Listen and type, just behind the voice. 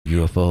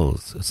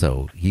UFOs.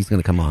 So he's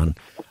going to come on,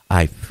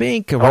 I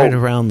think, right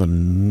around the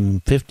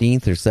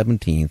 15th or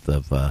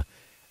 17th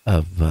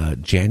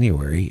of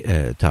January,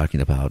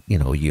 talking about,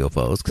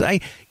 UFOs. Because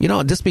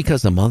just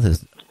because the month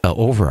is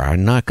over,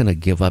 I'm not going to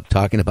give up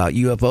talking about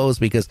UFOs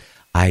because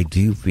I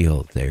do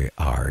feel they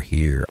are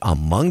here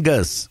among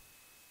us.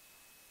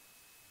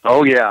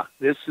 Oh, yeah.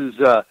 This is,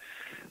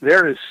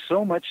 there is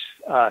so much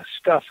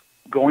stuff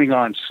going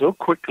on so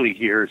quickly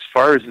here as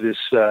far as this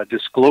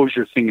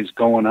disclosure thing is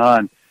going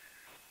on.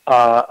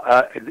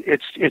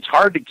 It's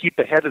hard to keep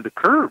ahead of the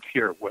curve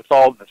here with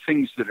all the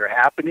things that are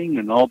happening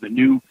and all the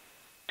new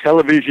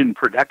television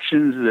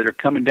productions that are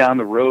coming down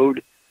the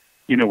road,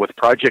 with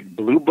Project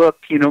Blue Book,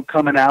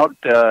 coming out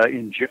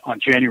on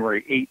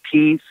January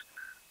 18th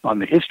on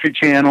the History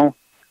Channel.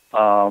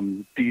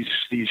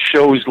 These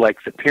shows like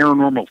the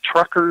Paranormal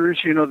Truckers,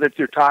 that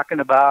they're talking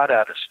about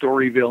out of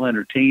Storyville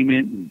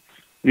Entertainment in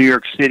New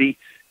York City.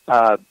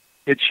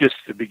 It's just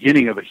the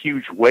beginning of a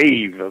huge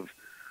wave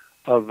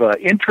of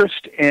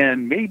interest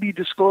and maybe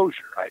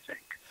disclosure, I think.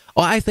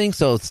 Well, I think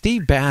so.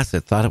 Steve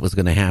Bassett thought it was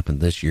going to happen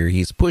this year.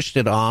 He's pushed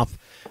it off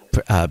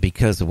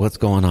because of what's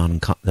going on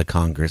in the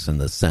Congress and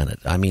the Senate.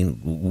 I mean,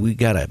 we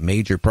got a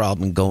major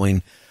problem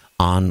going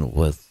on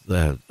with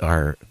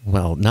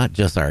not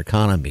just our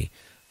economy,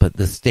 but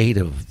the state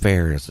of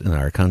affairs in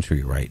our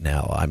country right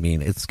now. I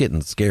mean, it's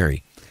getting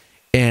scary.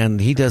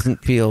 And he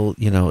doesn't feel,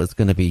 it's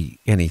going to be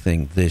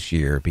anything this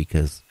year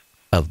because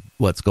of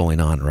what's going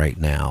on right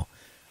now.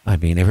 I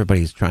mean,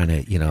 everybody's trying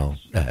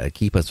to,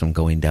 keep us from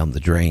going down the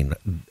drain.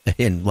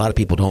 And a lot of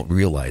people don't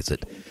realize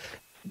it.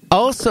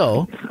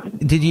 Also,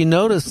 did you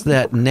notice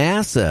that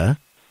NASA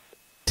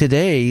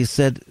today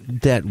said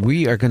that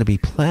we are going to be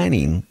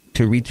planning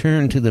to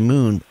return to the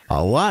moon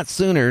a lot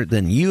sooner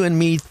than you and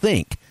me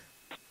think?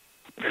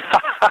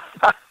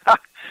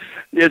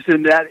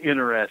 Isn't that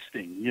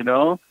interesting,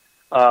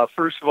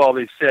 First of all,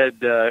 they said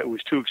it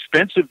was too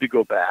expensive to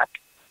go back.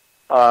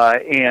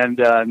 And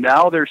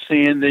now they're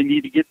saying they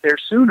need to get there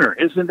sooner.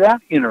 Isn't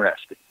that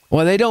interesting?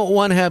 Well, they don't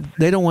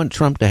want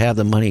Trump to have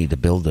the money to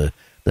build the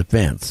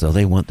fence, so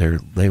they want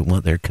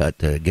their cut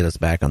to get us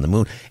back on the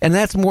moon. And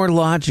that's more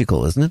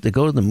logical, isn't it? To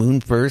go to the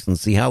moon first and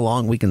see how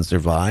long we can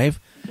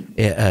survive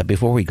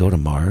before we go to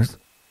Mars.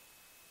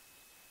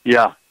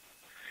 Yeah.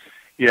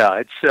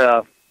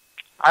 It's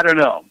I don't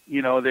know.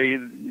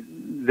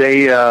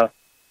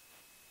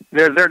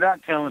 They're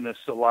not telling us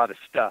a lot of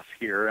stuff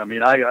here. I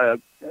mean, a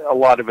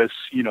lot of us,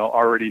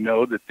 already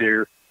know that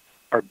there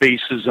are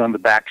bases on the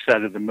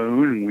backside of the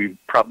moon, and we've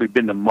probably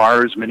been to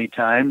Mars many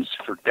times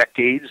for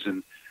decades.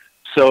 And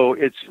so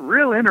it's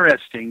real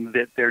interesting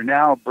that they're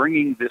now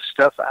bringing this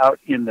stuff out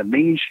in the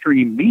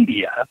mainstream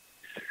media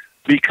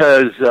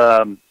because,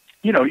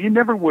 you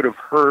never would have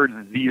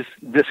heard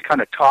this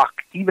kind of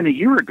talk even a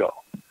year ago.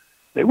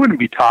 They wouldn't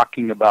be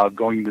talking about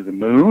going to the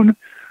moon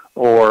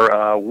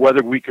or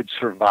whether we could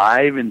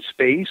survive in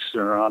space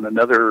or on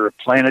another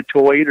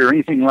planetoid or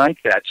anything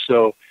like that.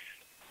 So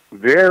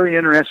very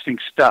interesting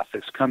stuff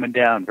is coming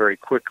down very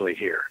quickly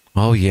here.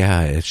 Oh,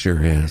 yeah, it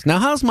sure is. Now,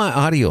 how's my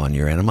audio on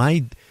your end?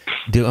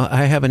 Do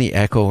I have any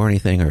echo or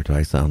anything, or do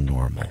I sound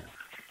normal?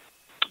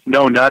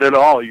 No, not at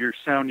all. You're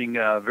sounding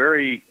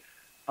very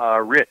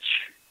rich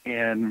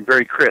and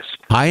very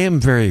crisp. I am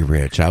very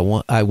rich. I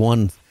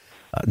won.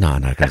 No,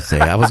 I'm not going to say.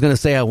 I was going to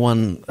say I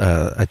won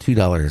a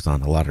 $2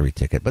 on a lottery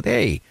ticket. But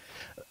hey,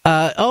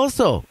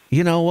 also,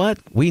 you know what?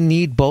 We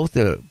need both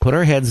to put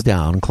our heads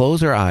down,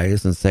 close our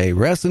eyes, and say,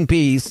 rest in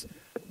peace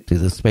to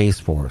the Space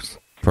Force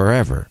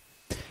forever.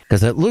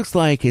 Because it looks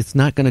like it's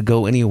not going to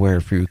go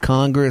anywhere through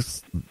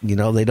Congress.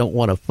 They don't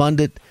want to fund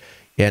it.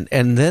 And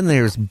then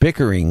there's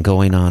bickering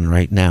going on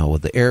right now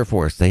with the Air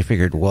Force. They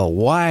figured, well,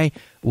 why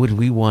would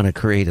we want to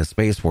create a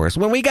Space Force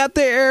when we got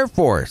the Air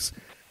Force?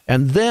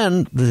 And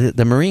then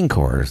the Marine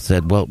Corps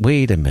said, well,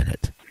 wait a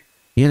minute.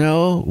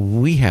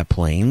 We have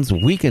planes.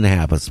 We can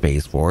have a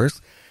Space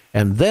Force.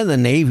 And then the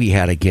Navy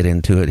had to get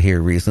into it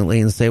here recently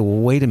and say, well,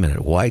 wait a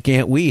minute. Why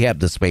can't we have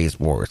the Space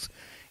Force?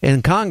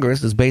 And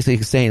Congress is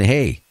basically saying,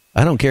 hey,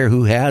 I don't care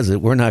who has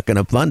it. We're not going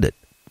to fund it.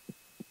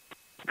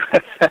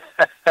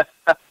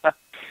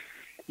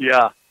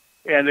 Yeah.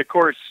 And, of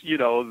course,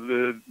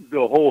 the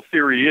whole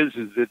theory is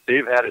that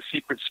they've had a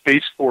secret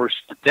Space Force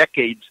for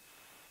decades.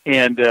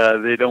 And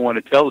they don't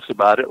want to tell us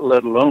about it,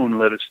 let alone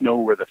let us know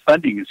where the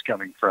funding is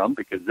coming from,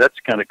 because that's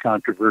kind of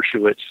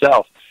controversial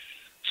itself.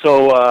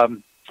 So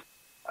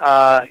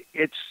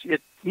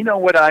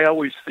what I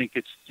always think,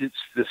 it's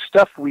the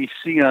stuff we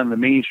see on the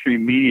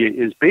mainstream media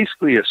is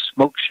basically a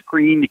smoke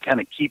screen to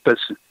kind of keep us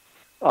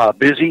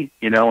busy,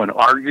 and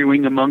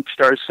arguing amongst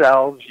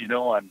ourselves,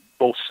 on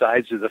both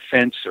sides of the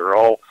fence or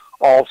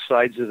all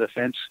sides of the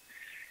fence.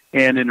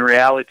 And in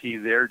reality,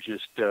 they're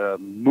just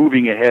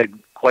moving ahead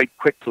quite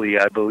quickly,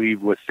 I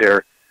believe, with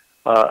their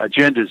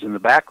agendas in the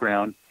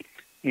background.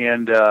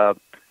 And,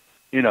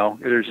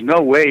 there's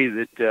no way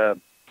that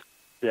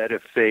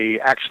if they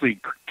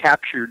actually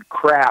captured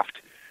craft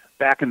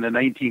back in the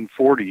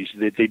 1940s,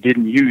 that they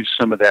didn't use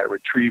some of that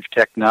retrieve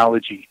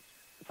technology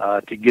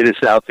to get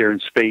us out there in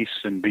space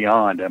and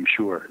beyond, I'm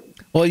sure.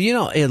 Well,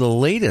 the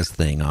latest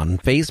thing on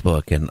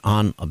Facebook and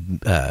on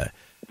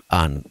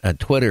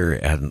Twitter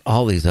and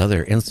all these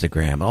other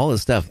Instagram, all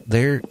this stuff,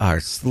 they are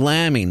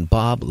slamming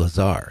Bob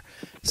Lazar,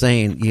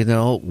 saying,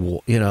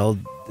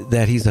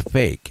 that he's a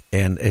fake,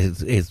 and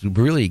it's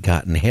really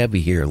gotten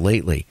heavy here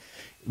lately.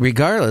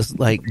 Regardless,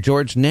 like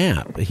George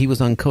Knapp, he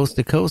was on Coast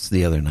to Coast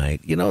the other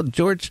night.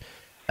 George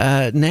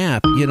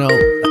Knapp,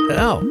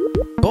 oh,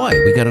 boy,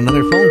 we got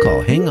another phone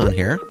call. Hang on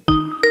here,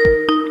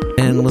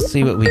 and let's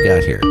see what we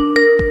got here.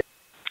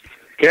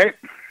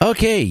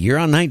 Okay, you're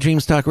on Night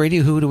Dreams Talk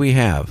Radio. Who do we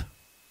have?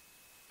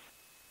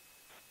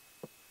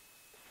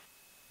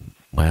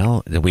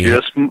 Well,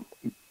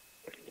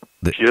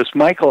 just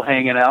Michael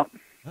hanging out.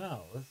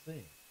 Oh, let's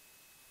see.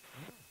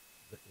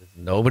 There's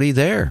nobody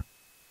there.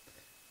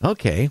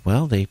 Okay,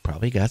 well, they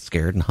probably got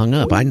scared and hung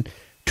up. I'm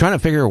trying to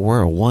figure out where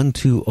a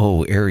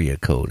 120 area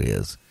code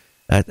is.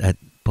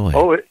 Boy.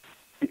 Oh,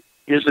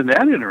 isn't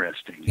that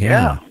interesting?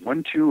 Yeah.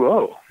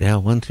 120. Yeah,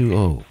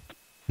 120,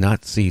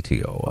 not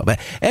CTO. But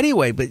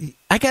anyway,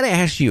 I got to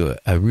ask you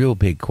a real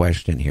big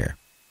question here.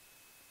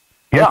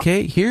 Yeah.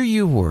 Okay, here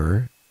you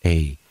were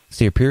a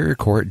Superior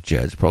Court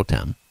Judge Pro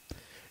Tem.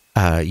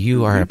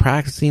 You are a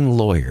practicing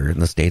lawyer in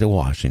the state of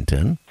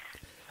Washington.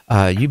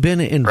 You've been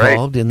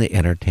involved in the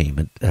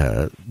entertainment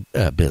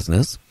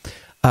business.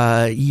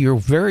 You're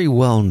very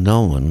well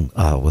known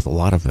with a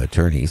lot of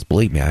attorneys.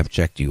 Believe me, I've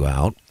checked you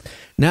out.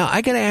 Now,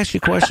 I got to ask you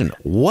a question.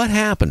 What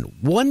happened?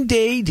 One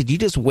day, did you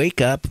just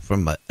wake up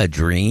from a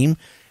dream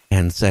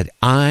and said,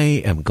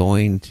 I am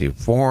going to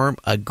form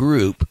a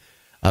group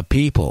of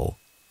people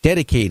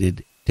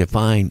dedicated to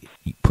find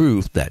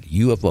proof that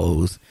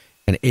UFOs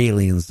and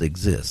aliens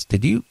exist?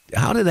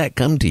 How did that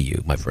come to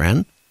you, my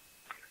friend?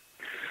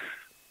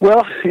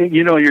 Well,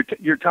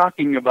 you're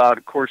talking about,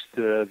 of course,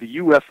 the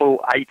UFO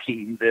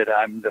I-Team that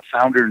I'm the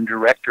founder and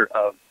director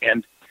of.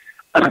 And,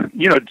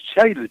 to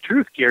tell you the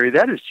truth, Gary,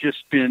 that has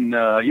just been,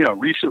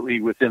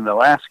 recently within the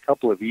last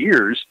couple of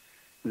years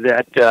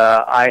that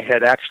I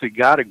had actually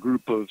got a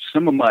group of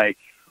some of my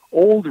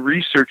old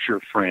researcher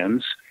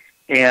friends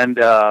and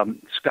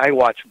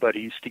Skywatch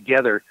buddies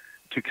together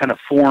to kind of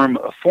form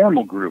a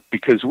formal group,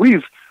 because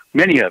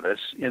many of us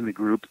in the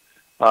group,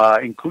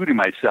 including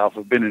myself,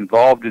 have been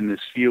involved in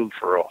this field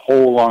for a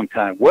whole long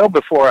time. Well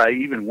before I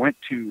even went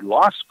to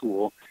law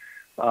school,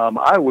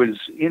 I was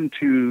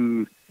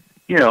into,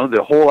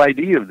 the whole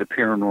idea of the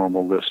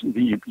paranormal.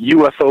 The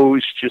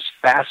UFOs just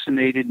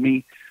fascinated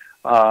me.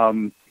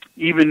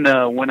 Even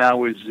when I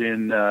was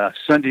in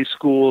Sunday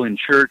school in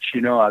church, I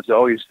was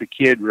always the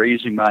kid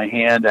raising my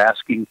hand,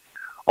 asking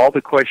all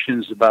the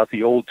questions about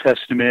the Old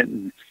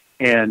Testament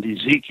and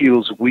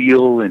Ezekiel's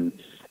wheel and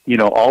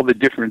all the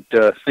different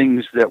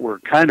things that were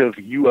kind of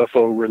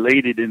UFO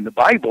related in the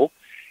Bible.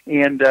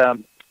 And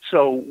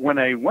so when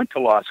I went to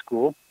law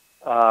school,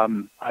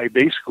 I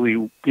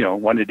basically,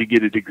 wanted to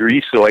get a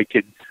degree so I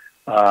could,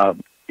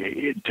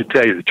 to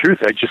tell you the truth,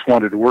 I just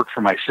wanted to work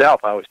for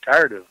myself. I was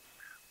tired of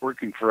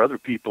working for other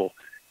people,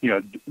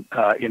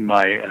 in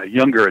my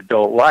younger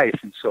adult life.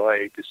 And so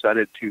I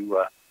decided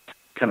to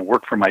kind of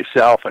work for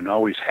myself, and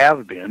always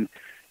have been,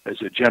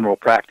 as a general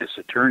practice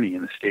attorney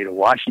in the state of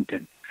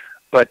Washington.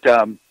 But,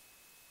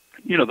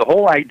 the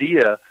whole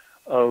idea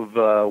of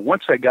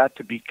once I got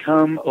to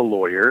become a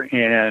lawyer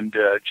and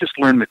just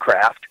learn the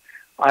craft,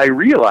 I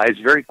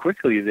realized very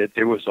quickly that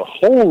there was a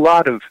whole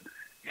lot of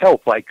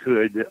help I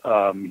could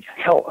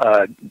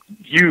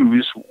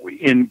use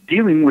in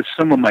dealing with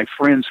some of my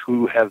friends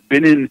who have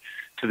been into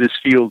this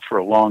field for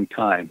a long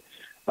time.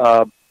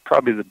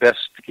 Probably the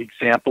best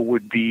example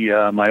would be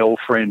my old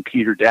friend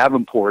Peter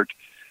Davenport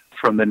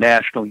from the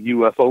National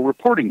UFO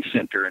Reporting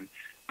Center. And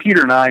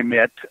Peter and I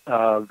met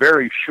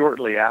very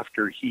shortly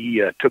after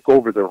he took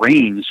over the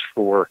reins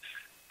for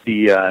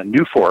the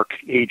New Fork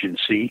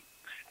agency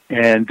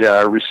and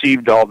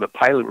received all the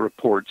pilot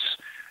reports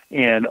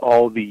and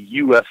all the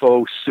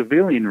UFO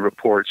civilian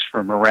reports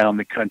from around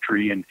the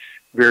country and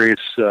various,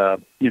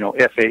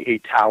 FAA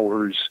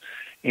towers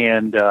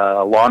and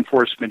law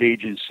enforcement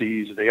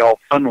agencies. They all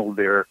funneled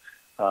their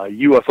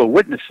UFO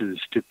witnesses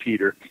to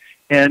Peter.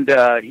 And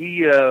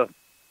he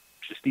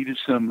just needed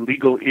some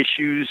legal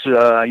issues,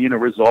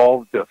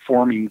 resolved,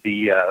 forming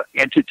the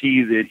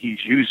entity that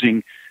he's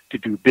using to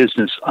do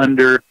business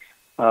under.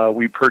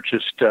 We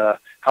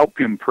helped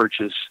him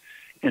purchase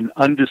an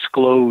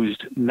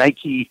undisclosed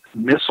Nike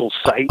missile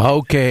site.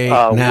 Okay,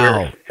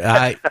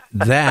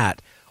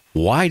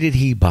 why did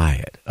he buy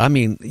it? I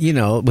mean,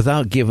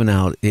 without giving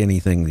out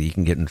anything that you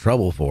can get in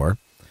trouble for.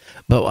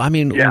 But,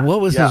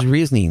 what was his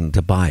reasoning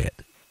to buy it?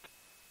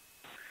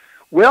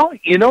 Well,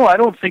 I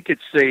don't think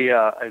it's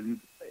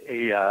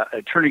a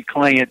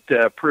attorney-client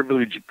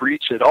privilege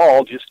breach at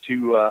all, just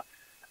to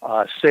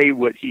say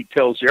what he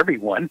tells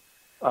everyone,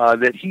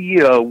 that he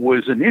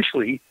was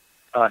initially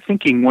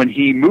thinking when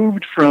he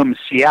moved from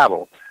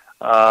Seattle,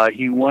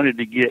 he wanted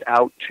to get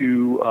out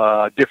to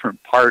a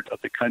different part of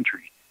the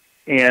country.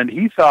 And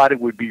he thought it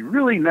would be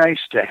really nice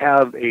to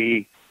have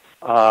a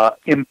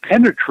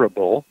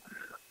impenetrable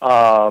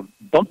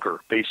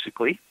bunker,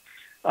 basically,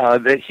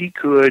 that he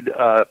could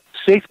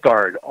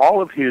safeguard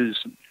all of his,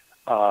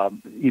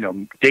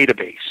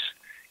 database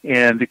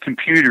and the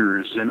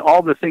computers and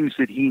all the things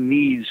that he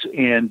needs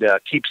and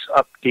keeps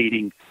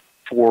updating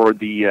for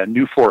the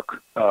New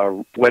Fork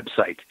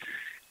website.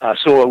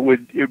 So it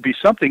would be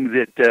something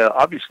that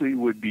obviously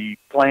would be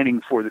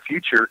planning for the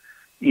future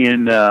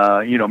in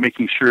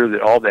making sure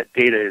that all that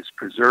data is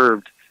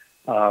preserved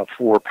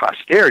for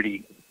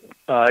posterity,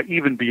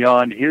 even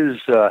beyond his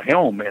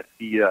helm as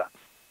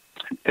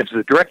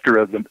the director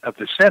of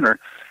the center.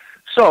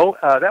 So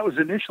that was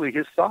initially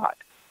his thought,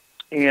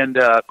 and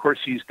of course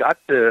he's got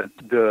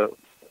the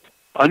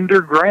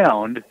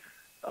underground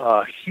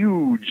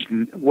huge,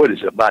 what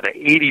is it, about an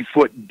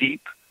 80-foot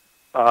deep,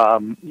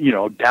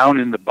 down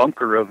in the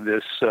bunker of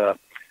this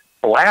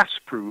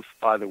blast-proof,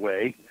 by the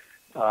way,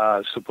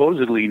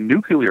 supposedly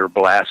nuclear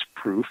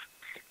blast-proof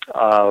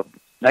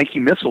Nike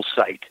missile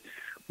site,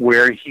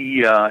 where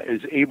he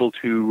is able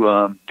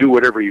to do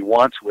whatever he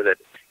wants with it.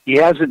 He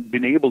hasn't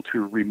been able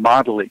to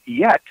remodel it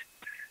yet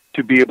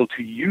to be able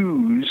to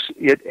use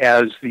it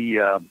as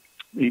the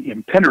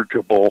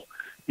impenetrable,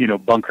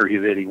 bunker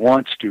that he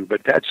wants to.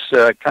 But that's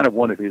kind of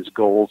one of his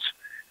goals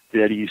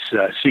that he's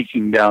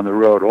seeking down the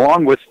road,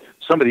 along with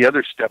some of the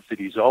other stuff that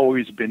he's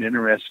always been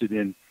interested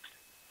in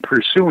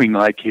pursuing,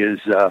 like his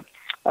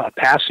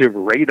passive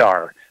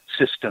radar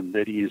system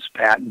that he's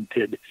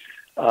patented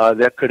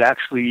that could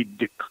actually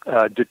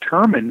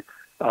determine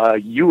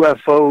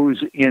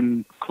UFOs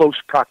in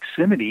close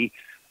proximity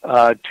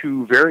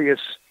to various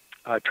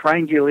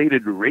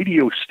triangulated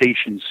radio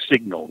station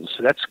signals.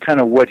 That's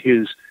kind of what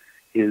his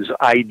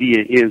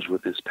idea is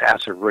with this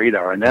passive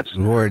radar, and that's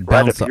right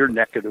up your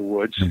neck of the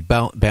woods.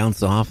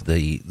 Bounce off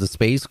the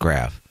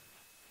spacecraft.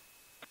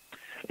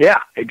 Yeah,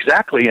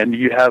 exactly. And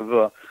you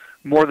have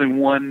more than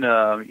one,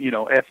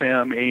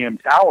 FM, AM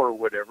tower or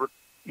whatever,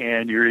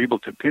 and you're able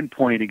to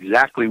pinpoint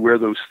exactly where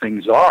those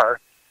things are.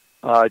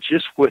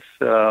 Just with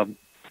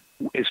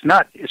it's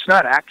not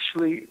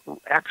actually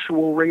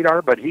actual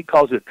radar, but he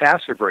calls it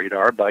passive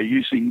radar by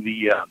using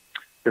the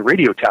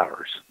radio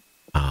towers.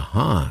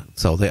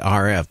 So the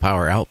RF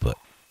power output.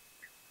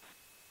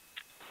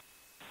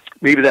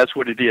 Maybe that's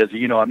what it is.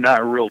 I'm not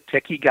a real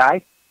techie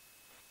guy,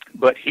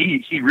 but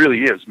he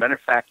really is. Matter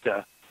of fact,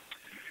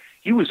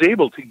 he was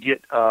able to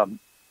get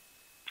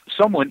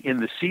someone in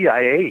the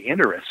CIA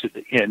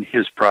interested in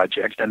his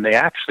project, and they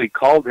actually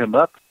called him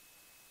up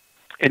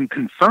and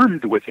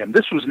confirmed with him.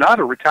 This was not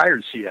a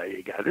retired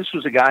CIA guy. This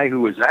was a guy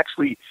who was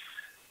actually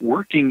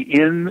working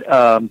in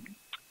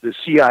the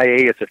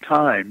CIA at the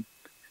time,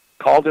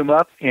 called him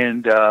up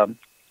and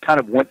kind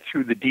of went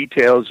through the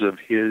details of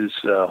his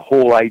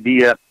whole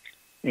idea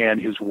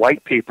and his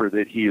white paper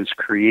that he has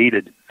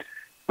created,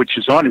 which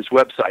is on his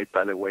website,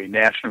 by the way,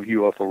 National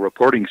UFO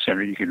Reporting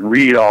Center. You can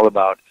read all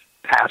about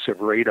passive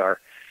radar.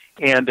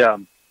 And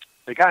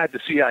the guy at the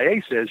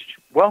CIA says,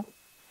 well,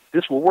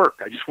 this will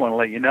work. I just want to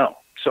let you know.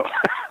 So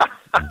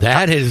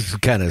that is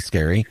kind of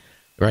scary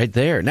right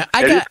there. Now,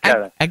 I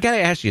got to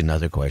ask you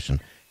another question.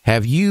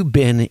 Have you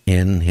been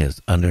in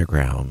his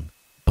underground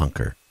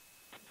bunker?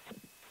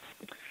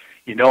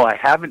 I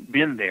haven't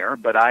been there,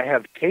 but I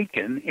have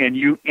taken,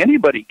 and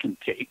anybody can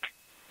take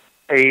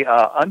a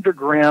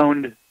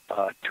underground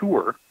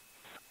tour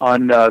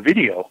on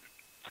video.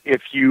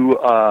 If you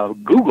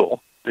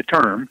Google the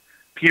term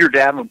Peter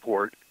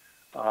Davenport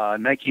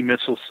Nike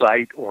missile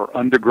site or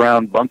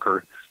underground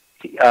bunker,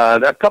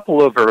 a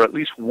couple of, or at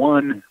least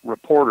one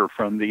reporter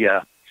from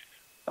the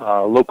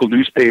local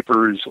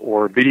newspapers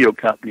or video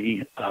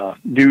company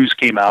news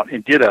came out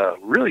and did a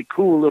really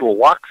cool little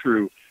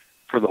walkthrough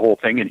for the whole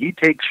thing, and he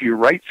takes you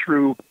right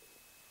through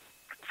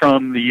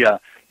from the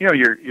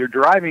you're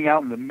driving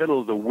out in the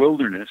middle of the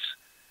wilderness,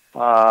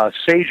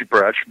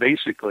 sagebrush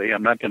basically.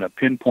 I'm not going to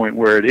pinpoint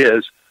where it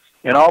is,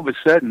 and all of a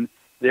sudden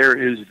there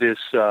is this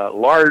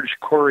large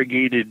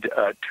corrugated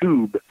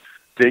tube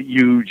that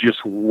you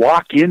just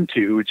walk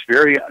into. It's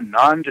very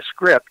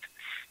nondescript,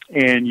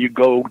 and you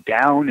go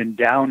down and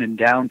down and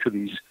down to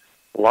these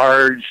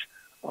large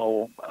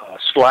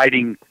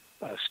sliding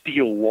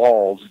steel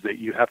walls that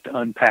you have to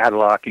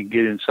unpadlock and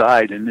get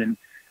inside, and then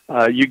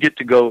you get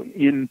to go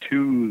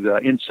into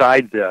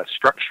inside the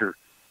structure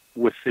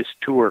with this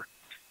tour.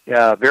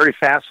 Very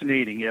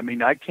fascinating. I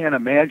mean, I can't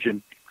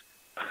imagine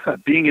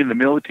being in the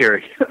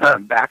military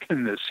back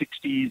in the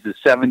 60s, the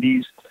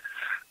 70s,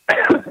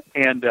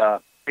 and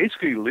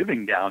basically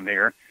living down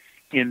there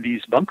in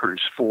these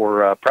bunkers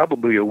for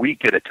probably a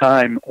week at a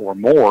time or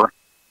more.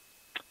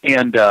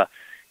 And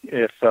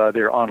if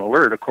they're on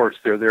alert, of course,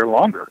 they're there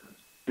longer.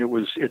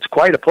 It's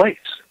quite a place.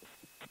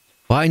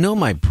 Well, I know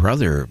my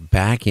brother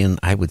back in,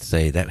 I would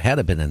say, that had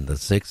to been in the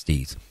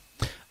 60s.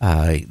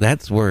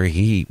 That's where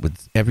he would,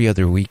 every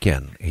other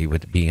weekend, he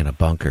would be in a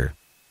bunker,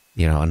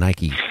 a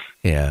Nike.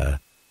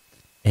 And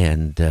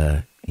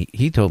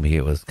he told me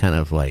it was kind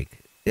of like,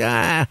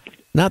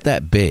 not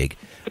that big.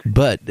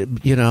 But,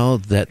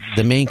 that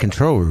the main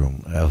control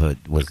room of it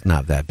was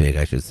not that big,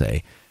 I should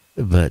say.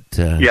 But,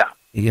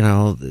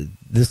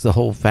 this is the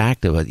whole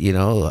fact of it.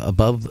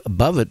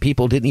 Above it,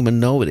 people didn't even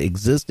know it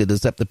existed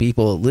except the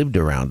people that lived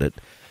around it.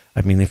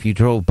 I mean, if you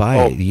drove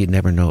by it, you'd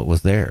never know it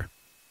was there.